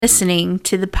Listening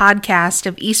to the podcast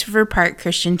of East River Park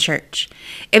Christian Church.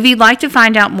 If you'd like to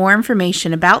find out more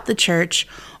information about the church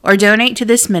or donate to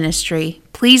this ministry,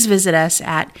 please visit us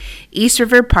at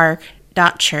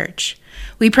eastriverpark.church.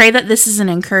 We pray that this is an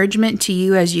encouragement to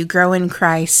you as you grow in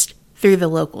Christ through the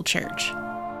local church.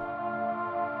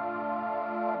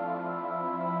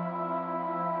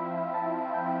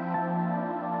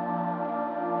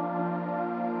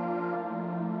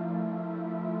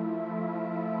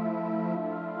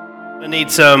 I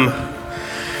need some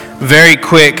very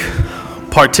quick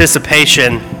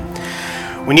participation.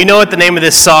 When you know what the name of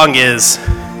this song is,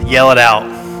 yell it out.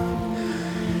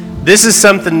 This is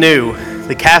something new,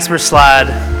 the Casper Slide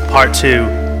Part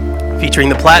 2, featuring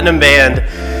the Platinum Band,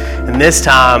 and this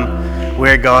time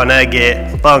we're gonna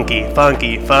get funky,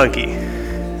 funky, funky.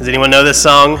 Does anyone know this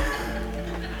song?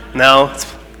 No?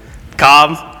 It's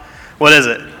Cobb? What is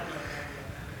it?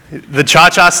 The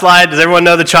Cha-Cha Slide? Does everyone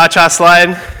know the Cha-Cha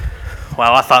Slide?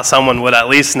 Wow, I thought someone would at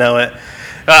least know it.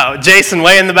 Oh, Jason,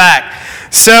 way in the back.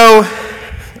 So,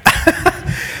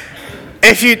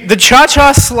 the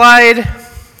Cha-Cha Slide,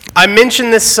 I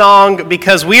mentioned this song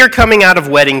because we are coming out of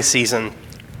wedding season.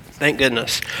 Thank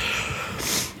goodness.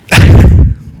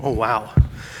 Oh, wow.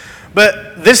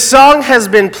 But this song has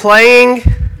been playing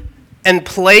and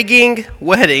plaguing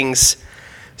weddings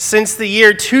since the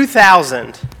year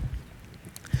 2000.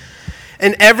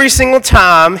 And every single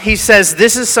time he says,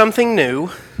 this is something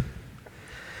new.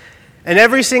 And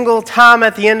every single time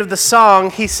at the end of the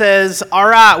song, he says, all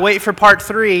right, wait for part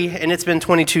 3, and it's been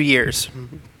 22 years.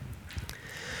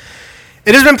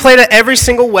 It has been played at every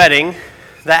single wedding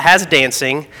that has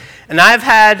dancing, and I've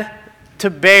had to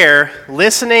bear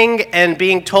listening and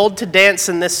being told to dance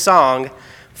in this song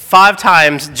 5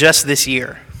 times just this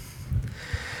year.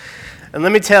 And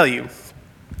let me tell you,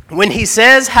 when he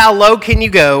says, how low can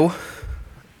you go?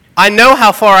 I know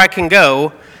how far I can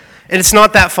go, and it's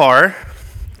not that far.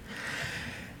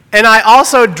 And I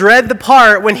also dread the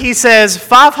part when he says,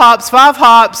 5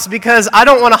 hops, because I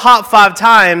don't want to hop 5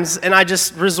 times, and I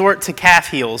just resort to calf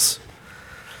heels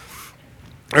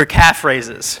or calf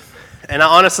raises. And I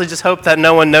honestly just hope that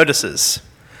no one notices.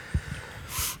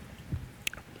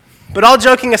 But all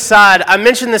joking aside, I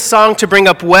mentioned this song to bring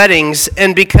up weddings,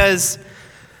 and because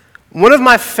one of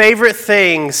my favorite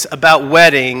things about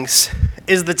weddings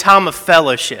is the time of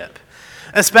fellowship,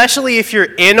 especially if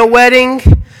you're in a wedding.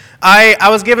 I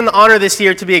was given the honor this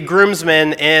year to be a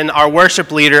groomsman in our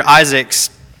worship leader Isaac's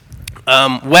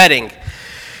wedding,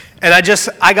 and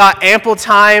I got ample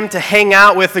time to hang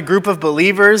out with a group of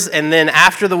believers, and then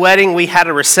after the wedding we had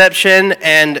a reception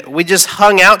and we just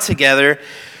hung out together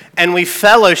and we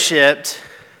fellowshipped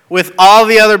with all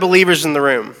the other believers in the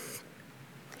room.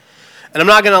 And I'm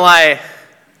not going to lie,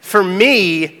 for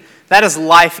me, that is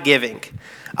life-giving.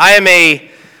 I am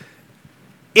a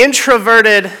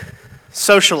introverted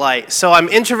socialite, so I'm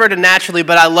introverted naturally,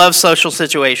 but I love social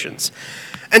situations.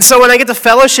 And so when I get to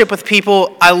fellowship with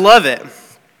people, I love it.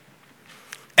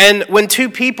 And when 2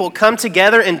 people come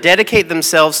together and dedicate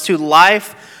themselves to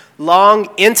lifelong,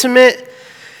 intimate,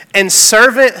 and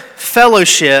servant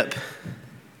fellowship,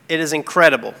 it is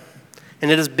incredible,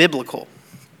 and it is biblical.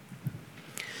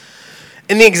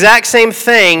 And the exact same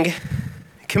thing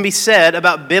can be said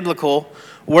about biblical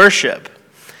worship.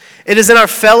 It is in our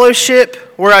fellowship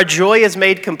where our joy is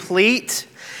made complete,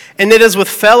 and it is with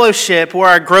fellowship where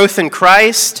our growth in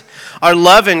Christ, our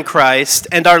love in Christ,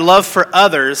 and our love for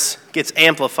others gets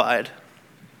amplified.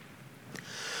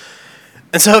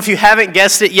 And so if you haven't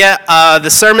guessed it yet, the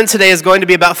sermon today is going to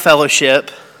be about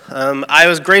fellowship. I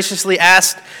was graciously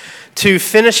asked to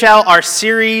finish out our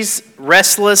series,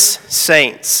 Restless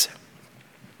Saints.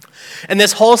 And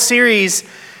this whole series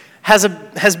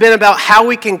has been about how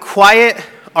we can quiet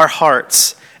our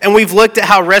hearts. And we've looked at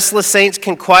how restless saints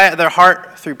can quiet their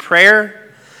heart through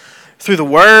prayer, through the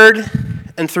word,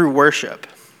 and through worship.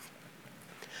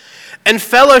 And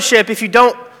fellowship, if you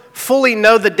don't fully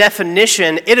know the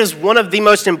definition, it is one of the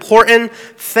most important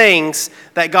things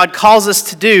that God calls us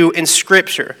to do in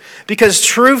Scripture. Because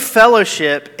true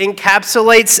fellowship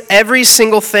encapsulates every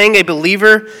single thing a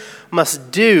believer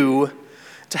must do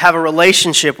to have a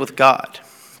relationship with God.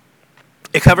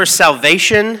 It covers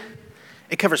salvation,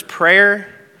 it covers prayer,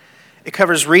 it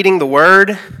covers reading the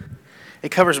Word, it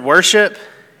covers worship,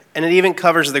 and it even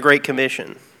covers the Great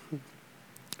Commission.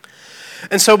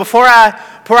 And so before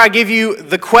I give you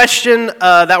the question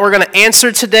that we're going to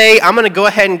answer today, I'm going to go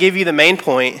ahead and give you the main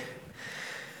point,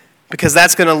 because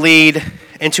that's going to lead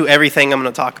into everything I'm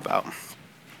going to talk about.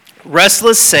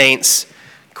 Restless saints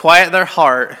quiet their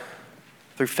heart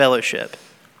through fellowship.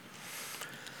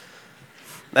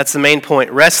 That's the main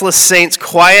point. Restless saints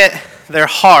quiet their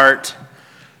heart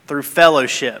through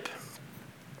fellowship.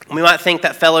 We might think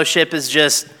that fellowship is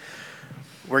just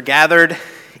we're gathered,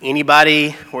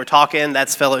 anybody, we're talking,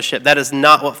 that's fellowship. That is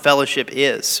not what fellowship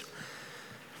is.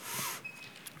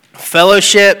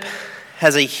 Fellowship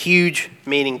has a huge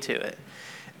meaning to it.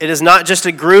 It is not just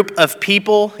a group of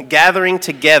people gathering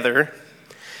together.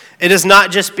 It is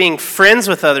not just being friends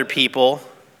with other people.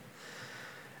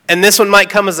 And this one might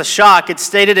come as a shock. It's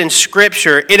stated in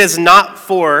Scripture, it is not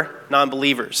for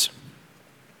non-believers.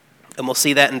 And we'll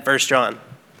see that in 1 John.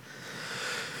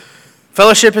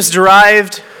 Fellowship is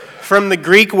derived from the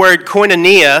Greek word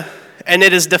koinonia, and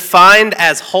it is defined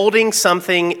as holding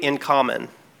something in common.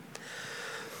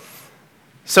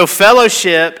 So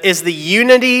fellowship is the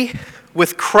unity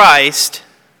with Christ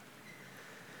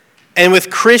and with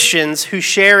Christians who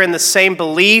share in the same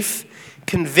belief,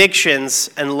 convictions,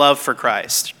 and love for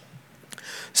Christ.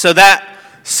 So that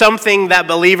something that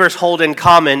believers hold in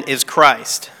common is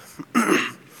Christ.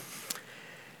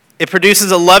 It produces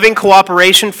a loving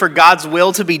cooperation for God's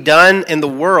will to be done in the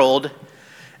world,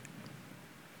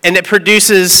 and it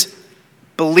produces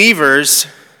believers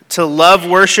to love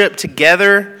worship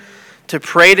together, to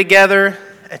pray together,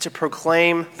 and to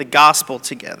proclaim the gospel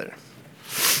together.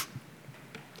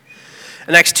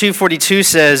 And Acts 2:42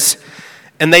 says,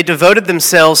 "And they devoted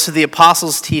themselves to the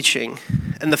apostles' teaching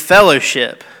and the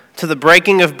fellowship, to the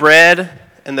breaking of bread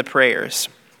and the prayers."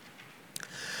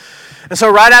 And so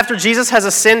right after Jesus has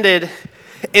ascended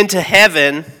into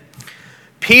heaven,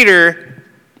 Peter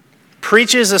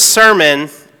preaches a sermon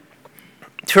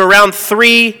to around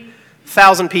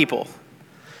 3,000 people.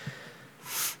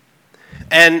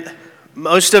 And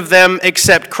most of them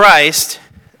accept Christ,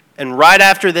 and right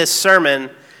after this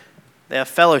sermon, they have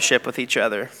fellowship with each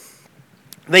other.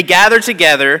 They gather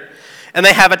together, and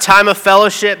they have a time of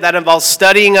fellowship that involves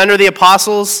studying under the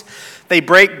apostles. They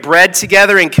break bread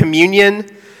together in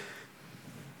communion,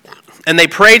 and they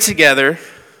pray together,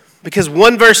 because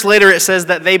one verse later it says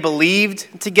that they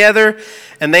believed together,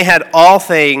 and they had all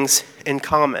things in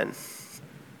common.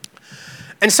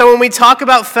 And so when we talk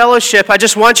about fellowship, I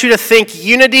just want you to think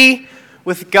unity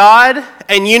with God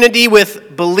and unity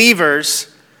with believers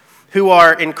who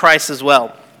are in Christ as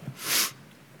well.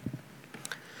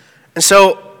 And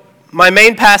so my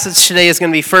main passage today is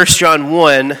going to be 1 John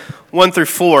 1 through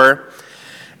 4.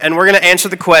 And we're going to answer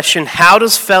the question, how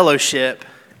does fellowship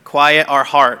quiet our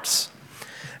hearts?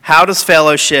 How does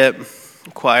fellowship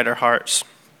quiet our hearts?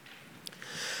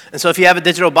 And so if you have a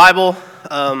digital Bible,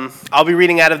 I'll be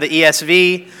reading out of the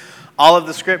ESV. All of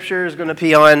the scripture is going to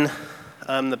be on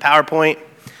the PowerPoint.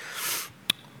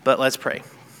 But let's pray.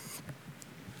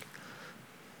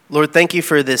 Lord, thank you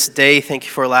for this day. Thank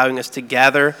you for allowing us to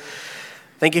gather.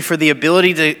 Thank you for the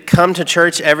ability to come to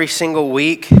church every single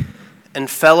week and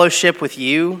fellowship with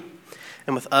you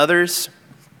and with others,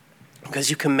 because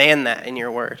you command that in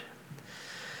your word.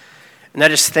 And I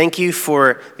just thank you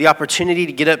for the opportunity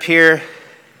to get up here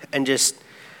and just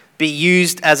be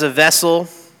used as a vessel.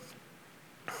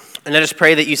 And I just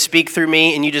pray that you speak through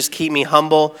me and you just keep me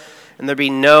humble and there be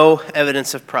no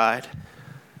evidence of pride.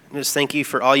 And just thank you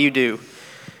for all you do.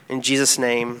 In Jesus'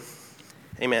 name,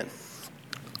 amen.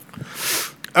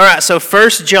 All right, so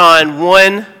 1 John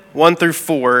 1 through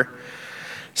 4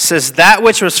 says, "That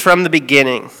which was from the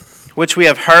beginning, which we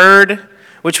have heard,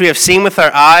 which we have seen with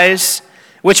our eyes,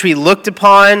 which we looked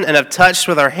upon and have touched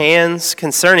with our hands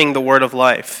concerning the word of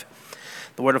life."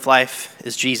 The word of life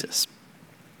is Jesus.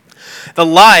 "The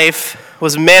life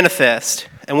was manifest,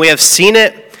 and we have seen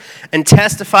it and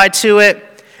testified to it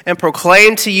and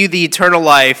proclaimed to you the eternal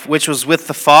life, which was with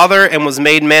the Father and was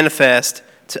made manifest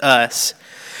to us.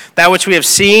 That which we have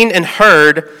seen and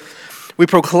heard, we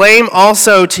proclaim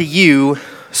also to you,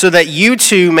 so that you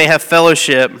too may have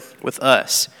fellowship with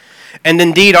us. And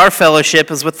indeed, our fellowship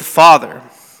is with the Father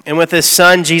and with his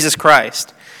Son, Jesus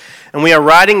Christ. And we are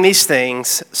writing these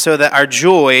things so that our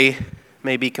joy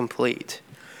may be complete."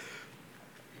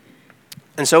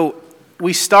 And so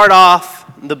we start off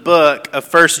the book of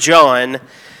 1 John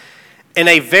in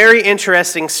a very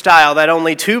interesting style that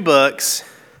only two books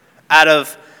out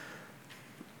of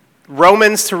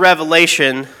Romans to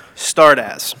Revelation start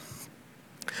as.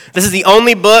 This is the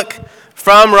only book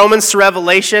from Romans to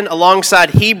Revelation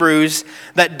alongside Hebrews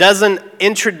that doesn't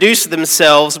introduce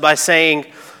themselves by saying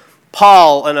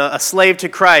Paul, a slave to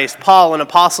Christ, Paul, an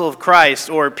apostle of Christ,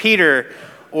 or Peter,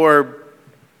 or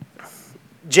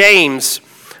James.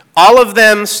 All of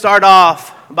them start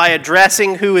off by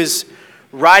addressing who is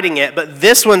writing it, but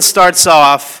this one starts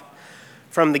off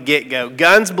from the get-go.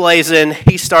 Guns blazing,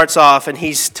 he starts off and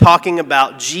he's talking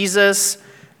about Jesus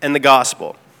and the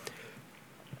gospel.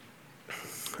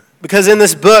 Because in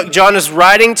this book, John is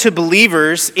writing to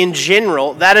believers in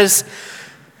general. That is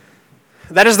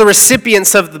the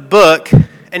recipients of the book.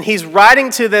 And he's writing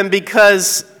to them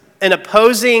because an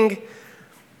opposing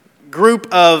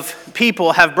group of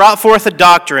people have brought forth a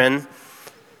doctrine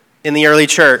in the early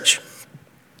church.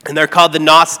 And they're called the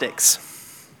Gnostics.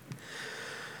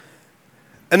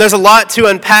 And there's a lot to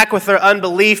unpack with their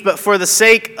unbelief, but for the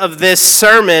sake of this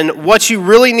sermon, what you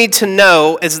really need to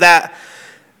know is that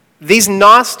these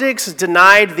Gnostics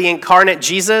denied the incarnate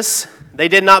Jesus. They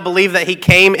did not believe that he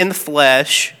came in the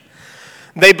flesh.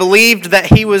 They believed that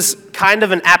he was kind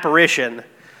of an apparition.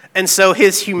 And so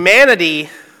his humanity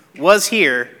was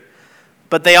here,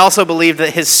 but they also believed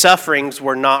that his sufferings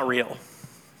were not real.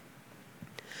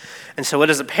 And so it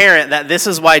is apparent that this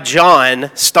is why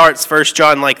John starts 1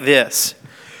 John like this.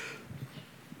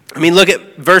 I mean, look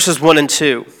at verses 1 and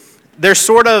 2. There's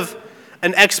sort of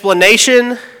an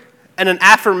explanation and an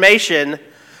affirmation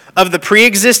of the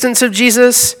pre-existence of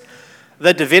Jesus,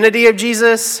 the divinity of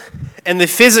Jesus, and the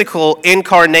physical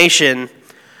incarnation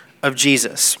of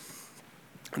Jesus.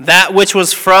 That which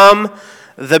was from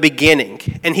the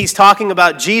beginning. And he's talking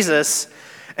about Jesus,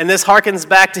 and this harkens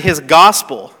back to his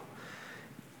gospel.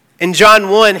 In John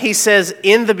 1, he says,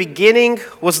 "In the beginning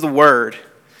was the Word."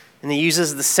 And he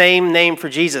uses the same name for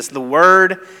Jesus, the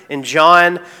Word in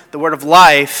John, the Word of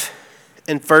life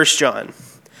in 1 John.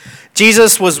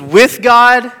 Jesus was with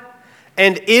God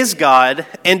and is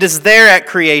there at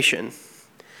creation.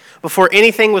 Before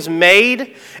anything was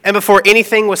made and before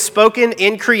anything was spoken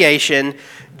in creation,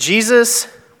 Jesus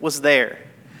was there.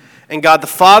 And God the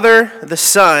Father, the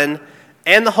Son,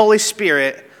 and the Holy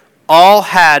Spirit all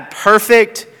had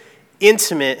perfect,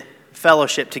 intimate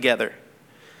fellowship together.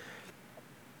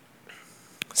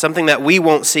 Something that we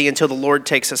won't see until the Lord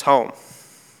takes us home.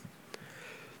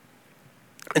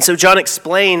 And so John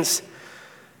explains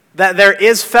that there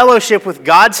is fellowship with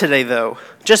God today, though.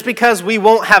 Just because we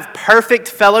won't have perfect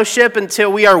fellowship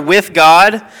until we are with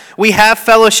God, we have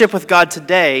fellowship with God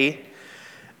today,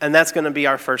 and that's going to be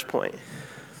our first point.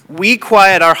 We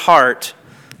quiet our heart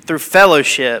through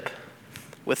fellowship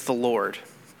with the Lord.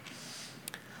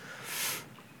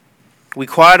 We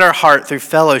quiet our heart through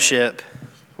fellowship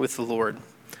with the Lord.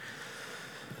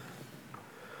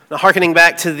 Now, hearkening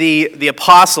back to the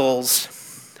apostles,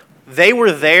 they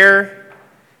were there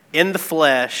in the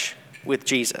flesh with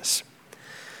Jesus.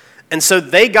 And so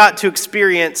they got to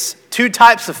experience two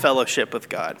types of fellowship with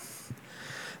God.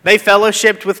 They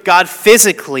fellowshipped with God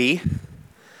physically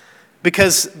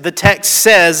because the text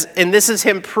says, and this is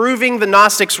him proving the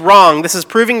Gnostics wrong, this is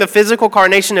proving the physical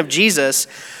incarnation of Jesus.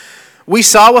 We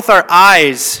saw with our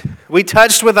eyes, we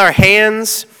touched with our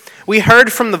hands, we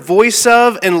heard from the voice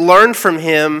of and learned from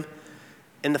him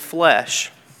in the flesh.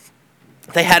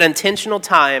 They had intentional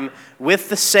time with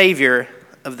the Savior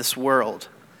of this world,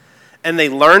 and they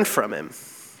learned from him.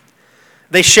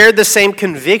 They shared the same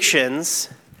convictions,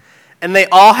 and they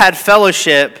all had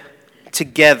fellowship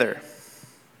together.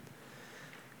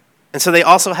 And so they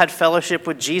also had fellowship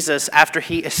with Jesus after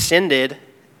he ascended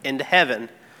into heaven.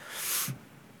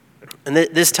 And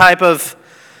the type of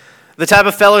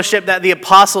fellowship that the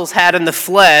apostles had in the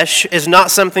flesh is not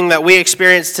something that we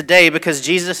experience today because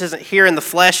Jesus isn't here in the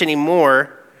flesh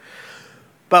anymore.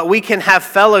 But we can have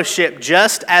fellowship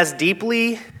just as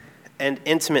deeply and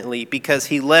intimately because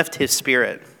he left his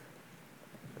Spirit.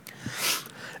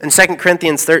 In 2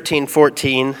 Corinthians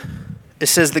 13:14, it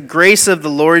says, "The grace of the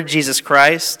Lord Jesus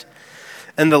Christ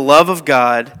and the love of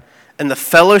God and the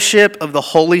fellowship of the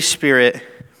Holy Spirit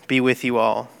be with you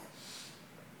all."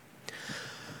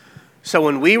 So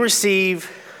when we receive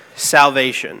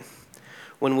salvation,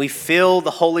 when we feel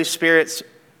the Holy Spirit's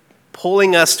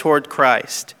pulling us toward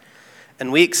Christ,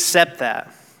 and we accept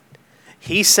that,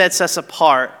 he sets us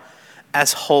apart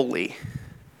as holy.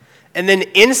 And then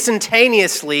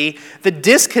instantaneously, the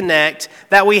disconnect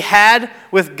that we had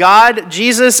with God,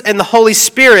 Jesus, and the Holy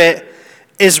Spirit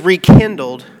is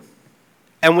rekindled,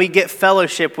 and we get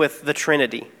fellowship with the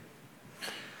Trinity.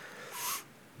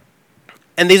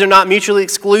 And these are not mutually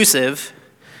exclusive.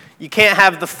 You can't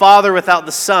have the Father without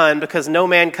the Son because no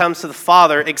man comes to the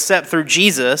Father except through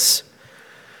Jesus.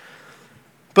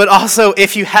 But also,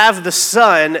 if you have the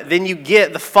Son, then you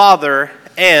get the Father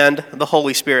and the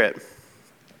Holy Spirit.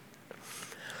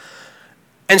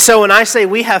 And so when I say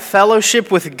we have fellowship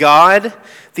with God,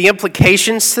 the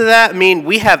implications to that mean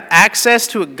we have access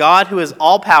to a God who is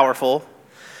all-powerful,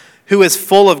 who is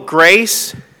full of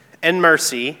grace and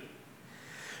mercy,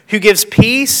 who gives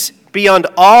peace beyond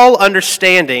all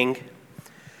understanding,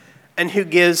 and who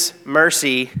gives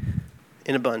mercy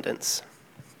in abundance.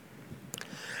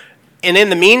 And in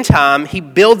the meantime, he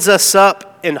builds us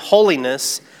up in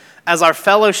holiness as our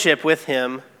fellowship with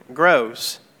him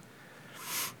grows.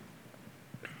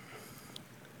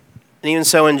 And even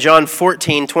so, in John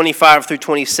 14, 25 through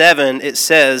 27, it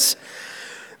says,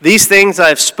 "These things I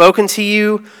have spoken to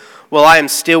you while I am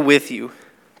still with you.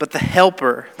 But the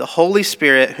Helper, the Holy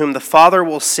Spirit, whom the Father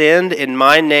will send in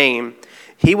my name,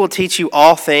 he will teach you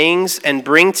all things and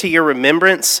bring to your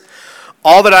remembrance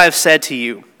all that I have said to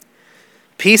you.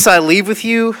 Peace I leave with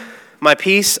you, my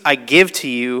peace I give to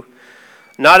you.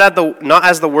 Not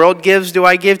as the world gives do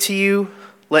I give to you.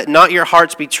 Let not your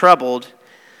hearts be troubled,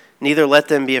 neither let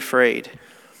them be afraid."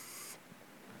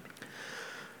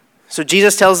 So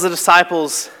Jesus tells the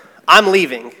disciples, I'm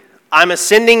leaving. I'm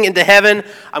ascending into heaven.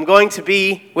 I'm going to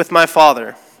be with my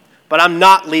Father. But I'm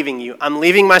not leaving you. I'm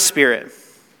leaving my Spirit.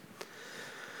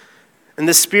 And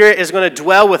the Spirit is going to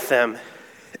dwell with them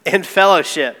in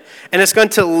fellowship. And it's going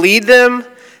to lead them,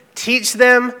 teach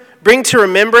them, bring to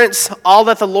remembrance all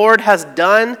that the Lord has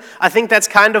done. I think that's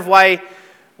kind of why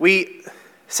we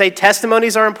say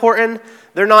testimonies are important.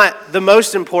 They're not the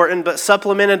most important, but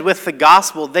supplemented with the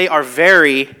gospel, they are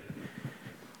very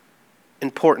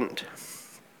important.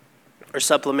 Or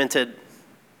supplemented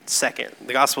second.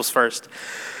 The gospel's first.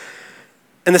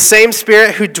 And the same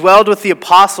Spirit who dwelled with the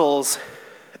apostles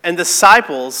and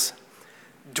disciples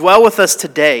dwell with us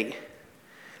today,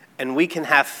 and we can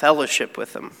have fellowship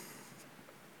with them.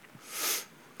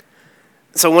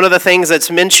 So one of the things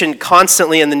that's mentioned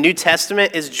constantly in the New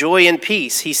Testament is joy and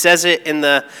peace. He says it in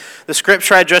the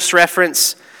scripture I just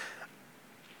referenced.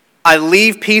 I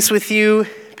leave peace with you,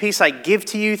 peace I give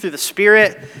to you through the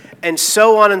Spirit, and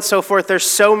so on and so forth. There's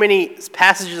so many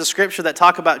passages of scripture that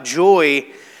talk about joy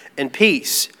and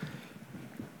peace.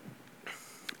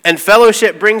 And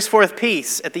fellowship brings forth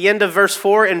peace. At the end of verse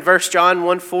 4 in 1 John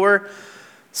 1:4,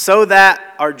 so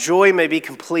that our joy may be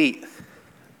complete.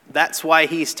 That's why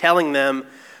he's telling them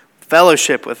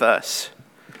fellowship with us.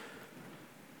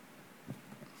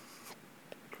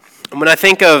 And when I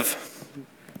think of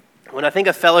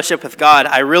fellowship with God,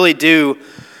 I really do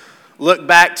look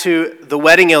back to the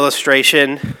wedding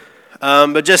illustration,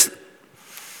 but just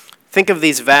think of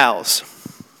these vows.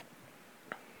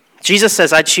 Jesus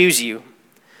says, I choose you.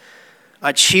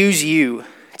 I choose you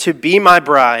to be my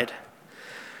bride,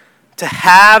 to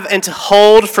have and to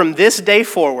hold from this day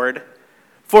forward,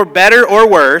 for better or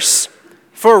worse,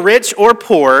 for rich or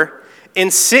poor, in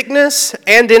sickness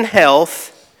and in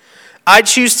health. I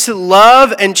choose to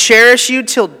love and cherish you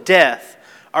till death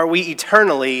are we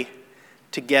eternally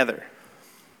together.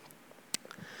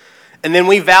 And then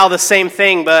we vow the same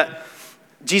thing, but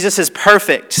Jesus is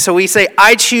perfect. So we say,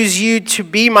 I choose you to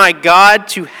be my God,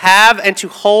 to have and to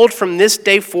hold from this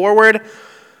day forward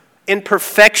in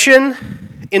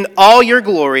perfection, in all your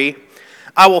glory.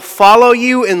 I will follow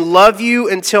you and love you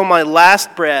until my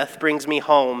last breath brings me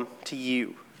home to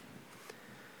you.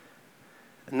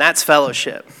 And that's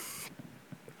fellowship.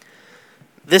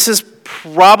 This is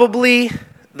probably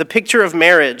the picture of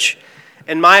marriage,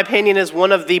 in my opinion, is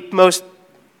one of the most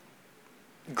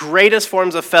greatest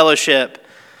forms of fellowship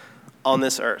on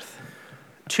this earth.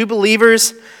 Two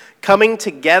believers coming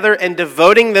together and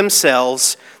devoting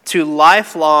themselves to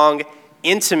lifelong,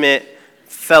 intimate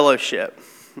fellowship.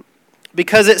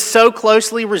 Because it so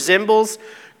closely resembles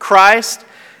Christ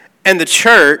and the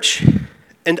church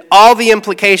and all the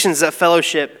implications that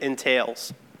fellowship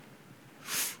entails.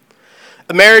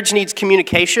 A marriage needs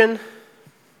communication.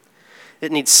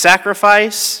 It needs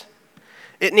sacrifice.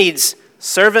 It needs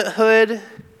servanthood.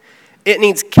 It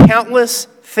needs countless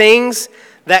things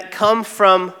that come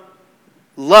from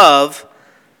love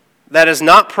that is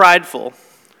not prideful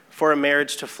for a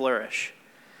marriage to flourish.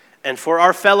 And for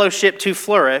our fellowship to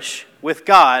flourish with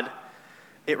God,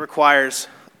 it requires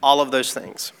all of those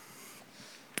things.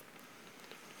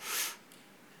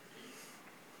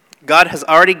 God has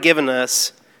already given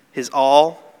us his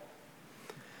all,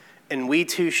 and we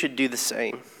too should do the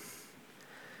same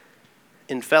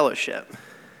in fellowship.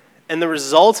 And the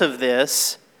result of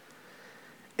this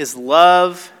is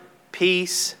love,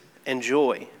 peace, and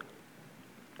joy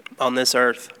on this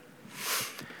earth.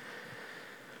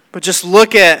 But just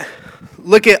look at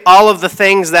all of the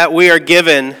things that we are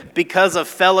given because of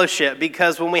fellowship,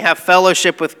 because when we have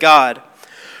fellowship with God.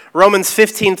 Romans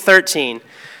 15:13,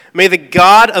 may the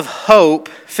God of hope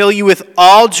fill you with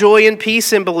all joy and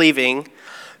peace in believing,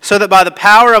 so that by the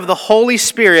power of the Holy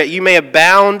Spirit you may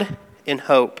abound in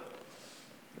hope.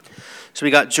 So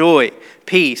we got joy,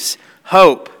 peace,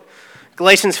 hope.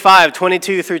 Galatians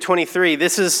 5:22 through 23,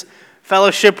 this is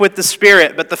fellowship with the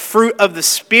Spirit, but the fruit of the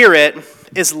Spirit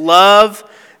is love,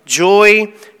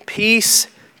 joy, peace,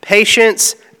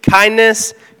 patience,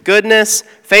 kindness, goodness,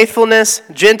 faithfulness,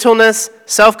 gentleness,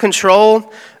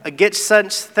 self-control. against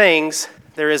such things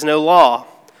there is no law.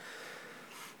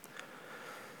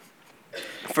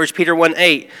 1 Peter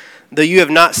 1:8, though you have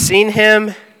not seen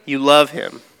him, you love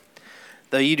him.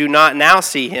 Though you do not now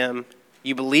see him,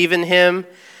 you believe in him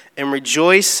and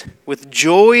rejoice with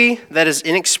joy that is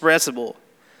inexpressible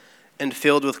and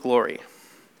filled with glory.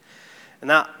 And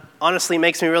that honestly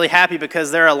makes me really happy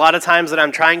because there are a lot of times that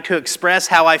I'm trying to express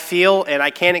how I feel and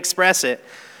I can't express it.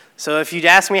 So if you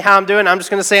ask me how I'm doing, I'm just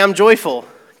going to say I'm joyful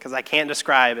because I can't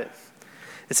describe it.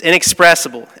 It's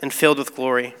inexpressible and filled with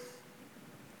glory.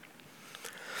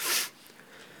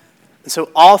 And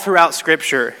so all throughout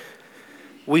Scripture,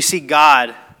 we see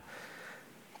God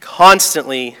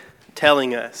constantly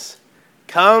telling us,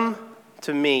 come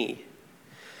to me,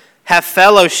 have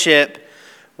fellowship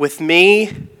with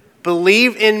me,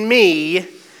 believe in me,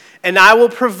 and I will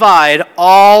provide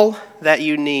all that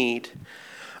you need.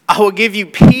 I will give you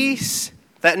peace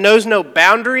that knows no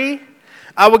boundary.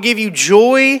 I will give you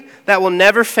joy that will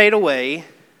never fade away.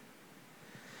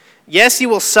 Yes, you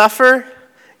will suffer.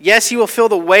 Yes, you will feel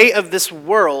the weight of this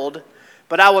world,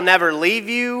 but I will never leave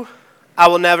you. I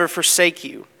will never forsake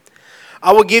you.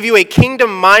 I will give you a kingdom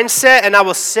mindset, and I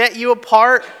will set you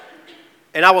apart,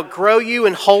 and I will grow you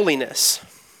in holiness.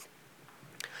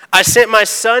 I sent my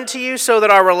Son to you so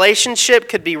that our relationship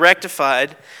could be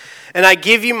rectified, and I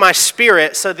give you my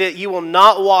Spirit so that you will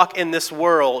not walk in this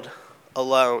world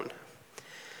alone.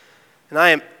 And I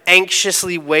am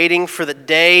anxiously waiting for the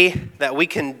day that we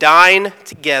can dine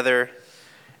together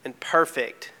in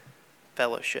perfect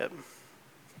fellowship.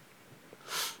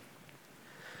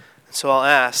 So I'll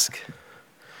ask,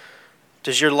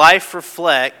 does your life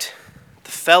reflect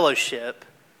the fellowship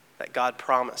that God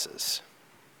promises?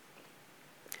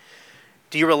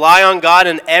 Do you rely on God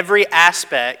in every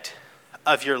aspect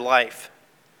of your life?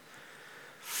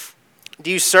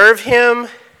 Do you serve Him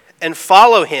and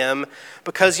follow Him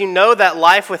because you know that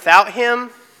life without Him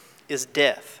is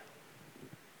death?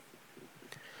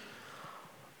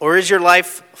 Or is your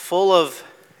life full of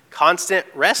constant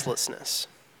restlessness?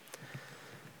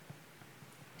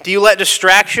 Do you let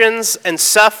distractions and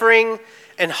suffering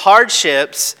and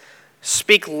hardships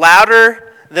speak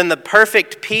louder than the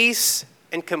perfect peace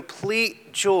and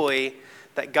complete joy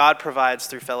that God provides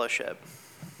through fellowship?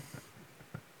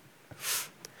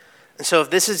 And so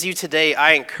if this is you today,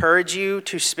 I encourage you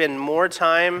to spend more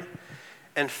time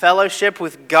in fellowship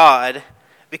with God,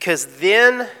 because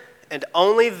then and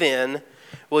only then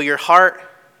will your heart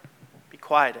be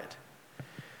quieted.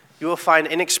 You will find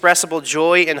inexpressible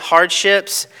joy in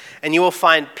hardships, and you will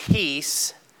find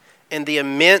peace in the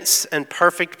immense and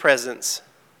perfect presence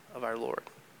of our Lord.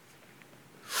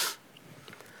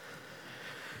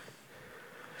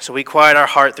 So we quiet our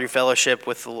heart through fellowship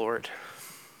with the Lord.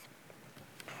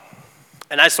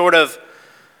 And I sort of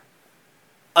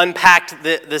unpacked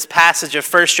this passage of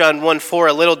 1 John 1:4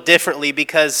 a little differently,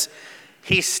 because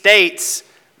he states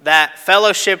that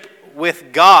fellowship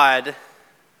with God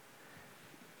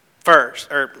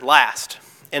first, or last,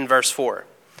 in verse 4.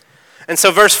 And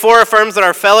so verse 4 affirms that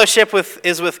our fellowship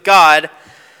is with God,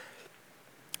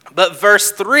 but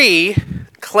verse 3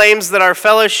 claims that our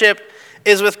fellowship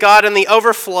is with God, and the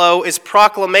overflow is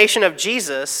proclamation of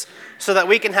Jesus so that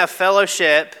we can have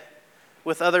fellowship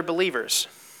with other believers.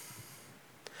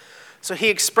 So he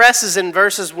expresses in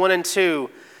verses 1 and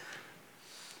 2,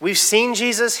 we've seen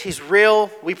Jesus, he's real,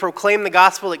 we proclaim the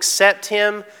gospel, accept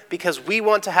him, because we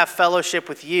want to have fellowship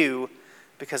with you,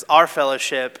 because our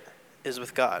fellowship is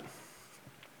with God.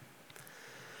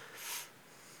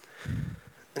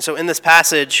 And so in this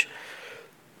passage,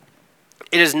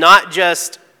 it is not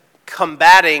just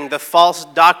combating the false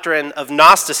doctrine of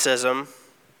Gnosticism,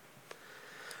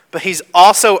 but he's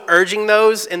also urging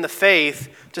those in the faith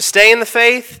to stay in the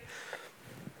faith.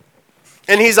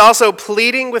 And he's also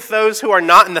pleading with those who are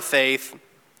not in the faith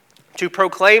to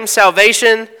proclaim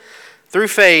salvation through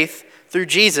faith, through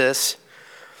Jesus,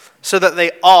 so that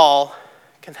they all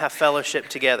can have fellowship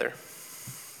together.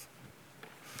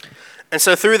 And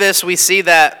so through this, we see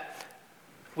that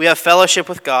we have fellowship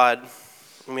with God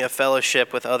and we have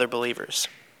fellowship with other believers.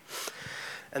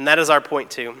 And that is our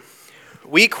point 2.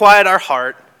 We quiet our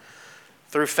heart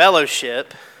through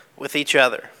fellowship with each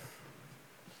other.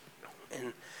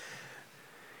 And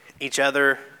each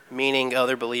other meaning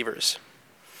other believers.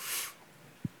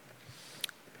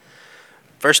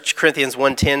 1 Corinthians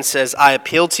 1:10 says, I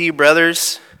appeal to you,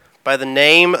 brothers, by the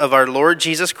name of our Lord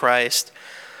Jesus Christ,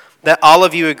 that all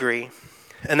of you agree,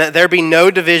 and that there be no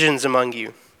divisions among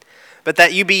you, but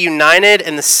that you be united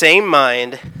in the same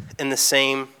mind and the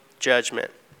same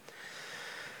judgment.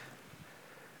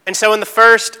 And so in the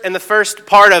first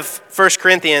part of 1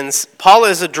 Corinthians, Paul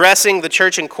is addressing the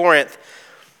church in Corinth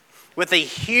with a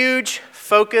huge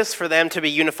focus for them to be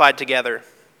unified together.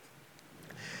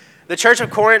 The church of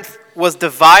Corinth was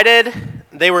divided.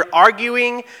 They were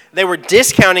arguing. They were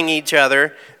discounting each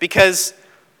other because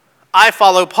I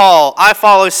follow Paul, I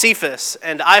follow Cephas,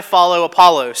 and I follow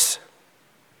Apollos.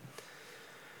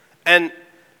 And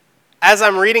as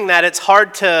I'm reading that, it's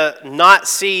hard to not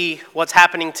see what's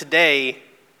happening today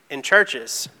in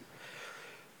churches.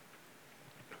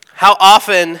 How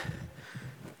often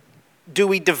do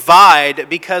we divide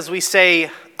because we say,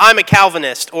 I'm a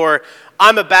Calvinist, or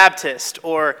I'm a Baptist,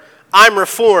 or I'm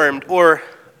Reformed, or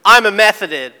I'm a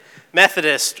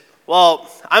Methodist. Well,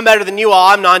 I'm better than you all,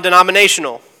 I'm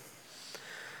non-denominational.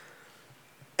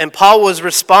 And Paul would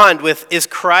respond with, is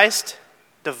Christ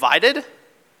divided?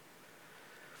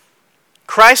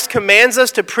 Christ commands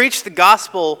us to preach the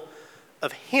gospel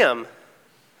of Him,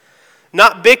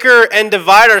 not bicker and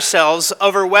divide ourselves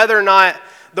over whether or not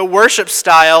the worship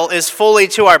style is fully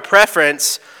to our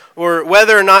preference or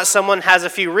whether or not someone has a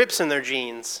few rips in their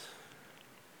jeans.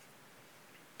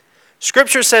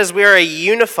 Scripture says we are a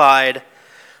unified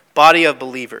body of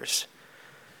believers.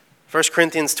 1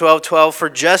 Corinthians 12:12, for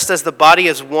just as the body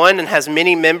is one and has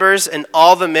many members, and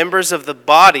all the members of the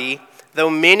body, though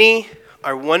many,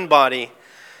 are one body,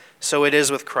 so it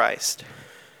is with Christ.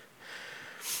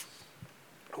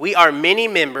 We are many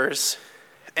members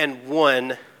and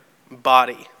one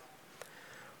body.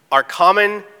 Our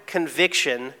common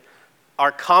conviction,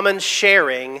 our common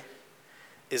sharing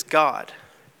is God.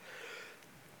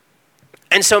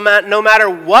 And so no matter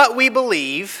what we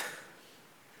believe,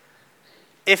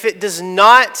 if it does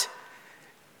not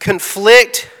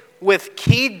conflict with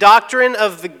key doctrine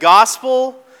of the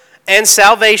gospel and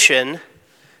salvation,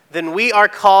 then we are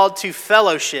called to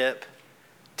fellowship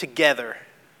together.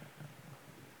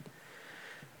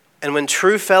 And when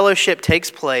true fellowship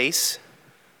takes place,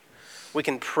 we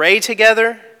can pray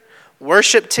together,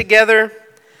 worship together,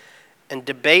 and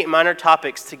debate minor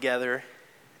topics together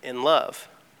in love.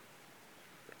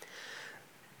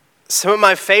 Some of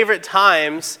my favorite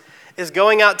times is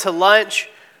going out to lunch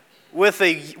with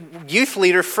a youth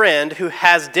leader friend who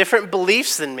has different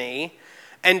beliefs than me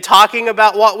and talking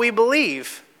about what we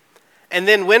believe. And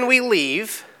then when we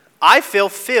leave, I feel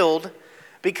filled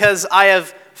because I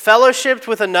have fellowshiped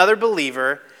with another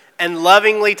believer and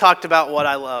lovingly talked about what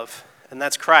I love, and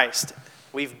that's Christ.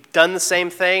 We've done the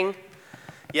same thing.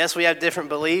 Yes, we have different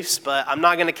beliefs, but I'm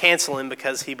not going to cancel him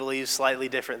because he believes slightly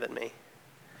different than me.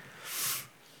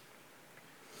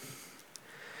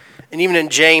 And even in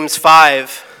James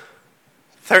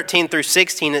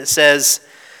 5:13-16, it says,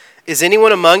 is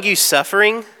anyone among you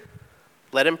suffering?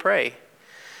 Let him pray.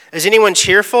 Is anyone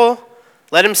cheerful?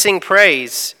 Let him sing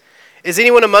praise. Is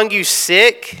anyone among you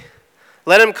sick?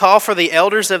 Let him call for the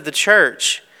elders of the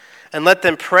church and let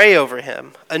them pray over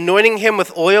him, anointing him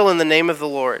with oil in the name of the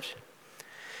Lord.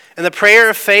 And the prayer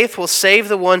of faith will save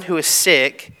the one who is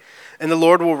sick, and the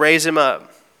Lord will raise him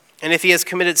up. And if he has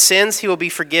committed sins, he will be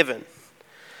forgiven.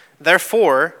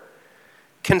 Therefore,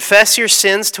 confess your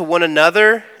sins to one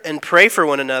another and pray for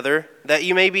one another that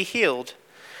you may be healed.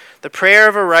 The prayer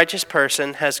of a righteous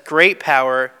person has great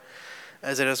power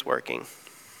as it is working.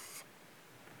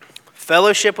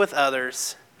 Fellowship with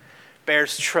others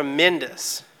bears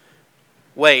tremendous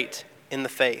weight in the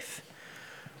faith.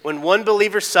 When one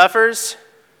believer suffers,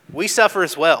 we suffer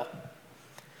as well.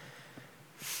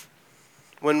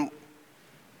 When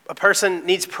a person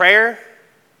needs prayer,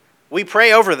 we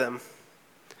pray over them.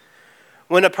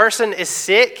 When a person is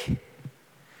sick,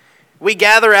 we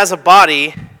gather as a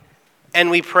body and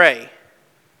we pray.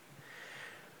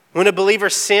 When a believer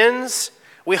sins,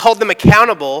 we hold them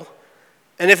accountable,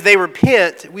 and if they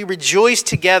repent, we rejoice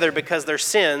together because their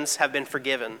sins have been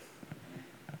forgiven.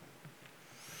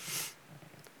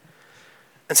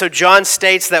 And so John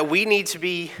states that we need to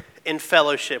be in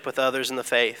fellowship with others in the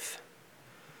faith.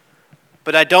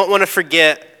 But I don't want to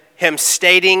forget him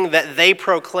stating that they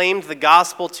proclaimed the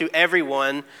gospel to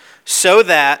everyone so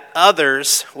that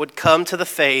others would come to the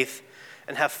faith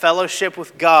and have fellowship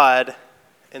with God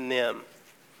in them.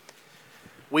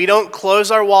 We don't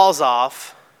close our walls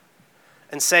off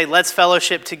and say, let's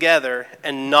fellowship together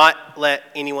and not let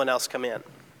anyone else come in.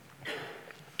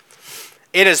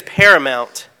 It is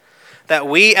paramount that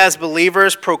we as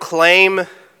believers proclaim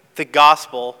the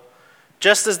gospel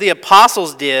just as the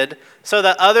apostles did, so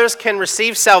that others can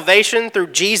receive salvation through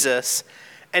Jesus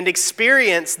and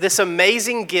experience this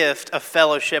amazing gift of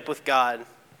fellowship with God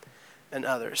and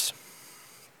others.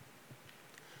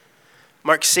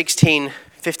 Mark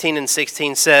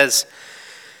 16:15-16 says,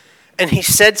 and he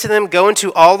said to them, go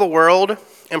into all the world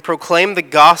and proclaim the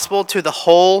gospel to the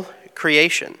whole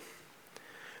creation.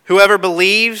 Whoever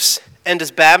believes and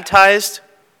is baptized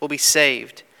will be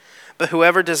saved, but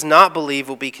whoever does not believe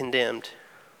will be condemned.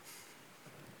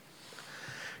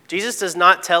 Jesus does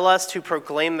not tell us to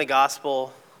proclaim the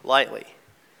gospel lightly.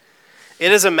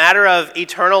 It is a matter of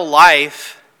eternal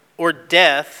life or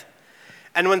death,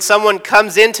 and when someone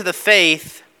comes into the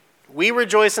faith, we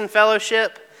rejoice in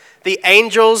fellowship, the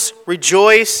angels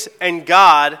rejoice, and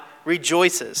God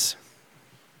rejoices.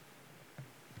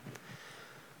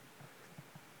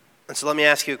 And so let me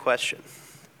ask you a question.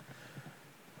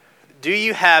 Do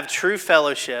you have true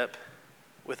fellowship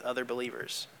with other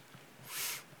believers?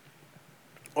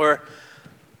 Or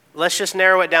let's just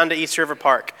narrow it down to East River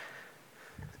Park.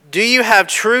 Do you have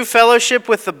true fellowship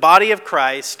with the body of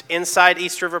Christ inside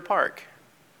East River Park?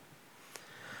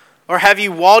 Or have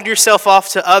you walled yourself off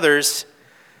to others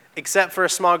except for a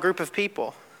small group of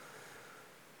people?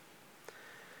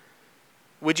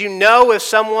 Would you know if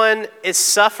someone is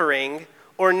suffering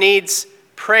or needs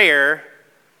prayer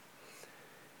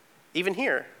even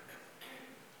here?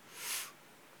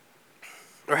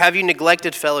 Or have you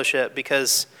neglected fellowship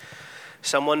because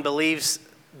someone believes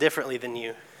differently than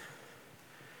you?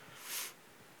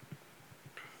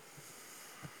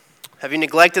 Have you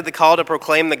neglected the call to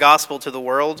proclaim the gospel to the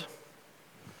world?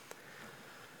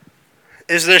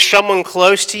 Is there someone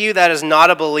close to you that is not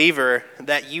a believer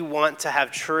that you want to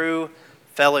have true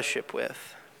fellowship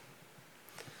with?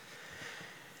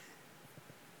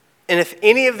 And if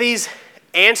any of these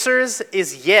answers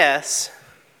is yes,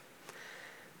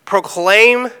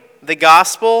 proclaim the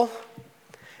gospel,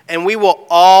 and we will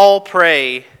all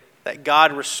pray that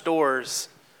God restores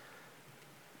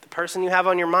the person you have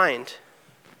on your mind.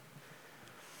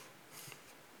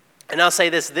 And I'll say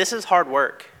this is hard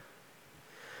work.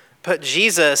 But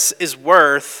Jesus is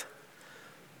worth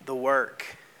the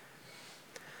work.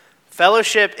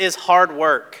 Fellowship is hard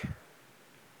work.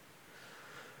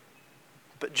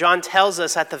 But John tells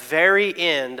us at the very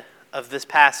end of this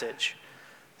passage,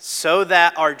 so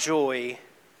that our joy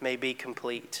may be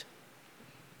complete.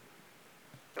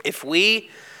 If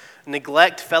we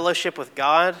neglect fellowship with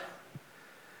God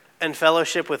and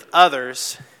fellowship with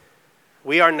others,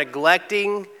 we are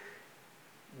neglecting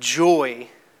joy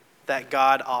that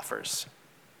God offers.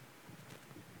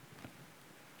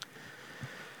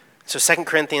 So 2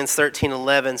 Corinthians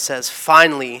 13:11 says,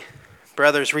 "Finally,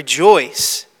 brothers,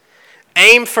 rejoice,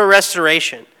 aim for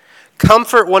restoration,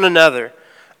 comfort one another,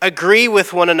 agree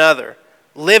with one another,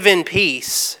 live in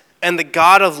peace, and the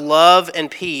God of love and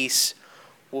peace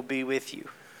will be with you."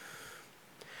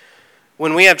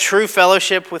 When we have true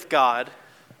fellowship with God,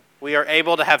 we are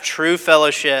able to have true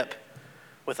fellowship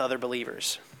with other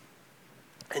believers.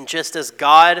 And just as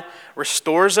God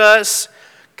restores us,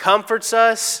 comforts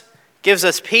us, gives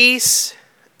us peace,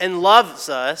 and loves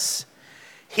us,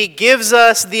 He gives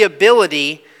us the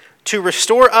ability to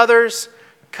restore others,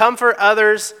 comfort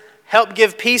others, help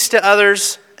give peace to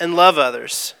others, and love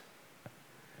others.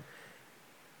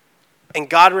 And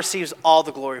God receives all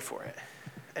the glory for it,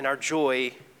 and our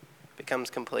joy becomes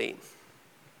complete.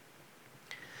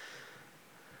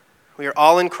 We are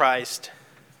all in Christ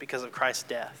because of Christ's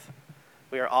death.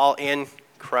 We are all in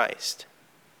Christ.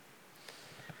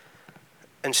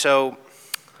 And so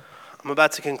I'm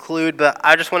about to conclude, but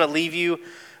I just want to leave you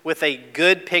with a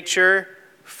good picture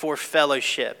for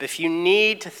fellowship. If you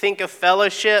need to think of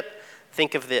fellowship,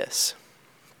 think of this.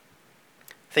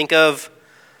 Think of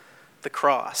the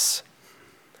cross.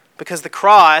 Because the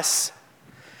cross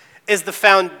is the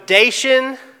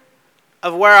foundation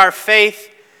of where our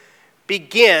faith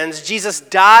begins. Jesus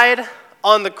died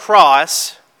on the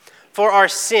cross for our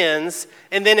sins,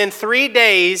 and then in 3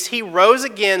 days he rose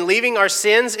again, leaving our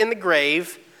sins in the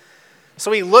grave.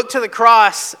 So we look to the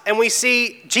cross and we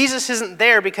see Jesus isn't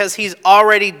there because he's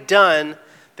already done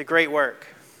the great work.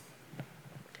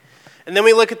 And then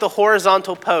we look at the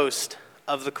horizontal post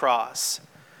of the cross,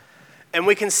 and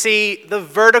we can see the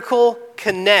vertical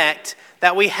connect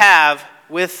that we have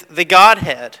with the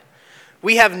Godhead.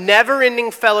 We have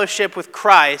never-ending fellowship with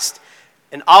Christ,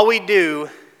 and all we do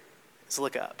is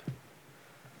look up.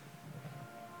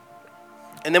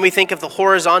 And then we think of the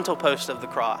horizontal post of the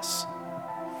cross,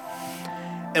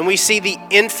 and we see the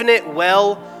infinite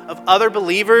well of other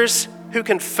believers who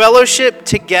can fellowship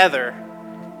together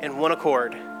in one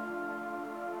accord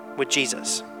with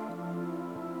Jesus.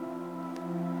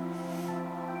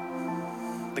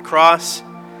 The cross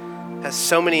has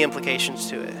so many implications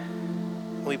to it.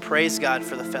 We praise God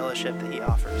for the fellowship that he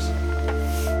offers.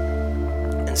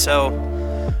 And so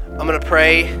I'm going to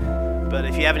pray, but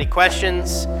if you have any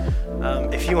questions,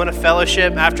 if you want to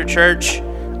fellowship after church,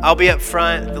 I'll be up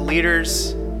front. The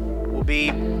leaders will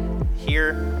be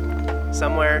here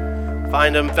somewhere.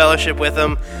 Find them, fellowship with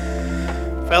them.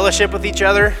 fellowship with each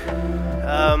other.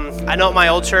 I know at my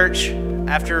old church,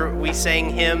 after we sang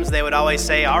hymns, they would always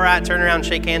say, all right, turn around and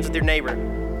shake hands with your neighbor.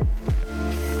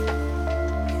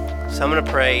 So I'm going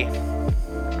to pray.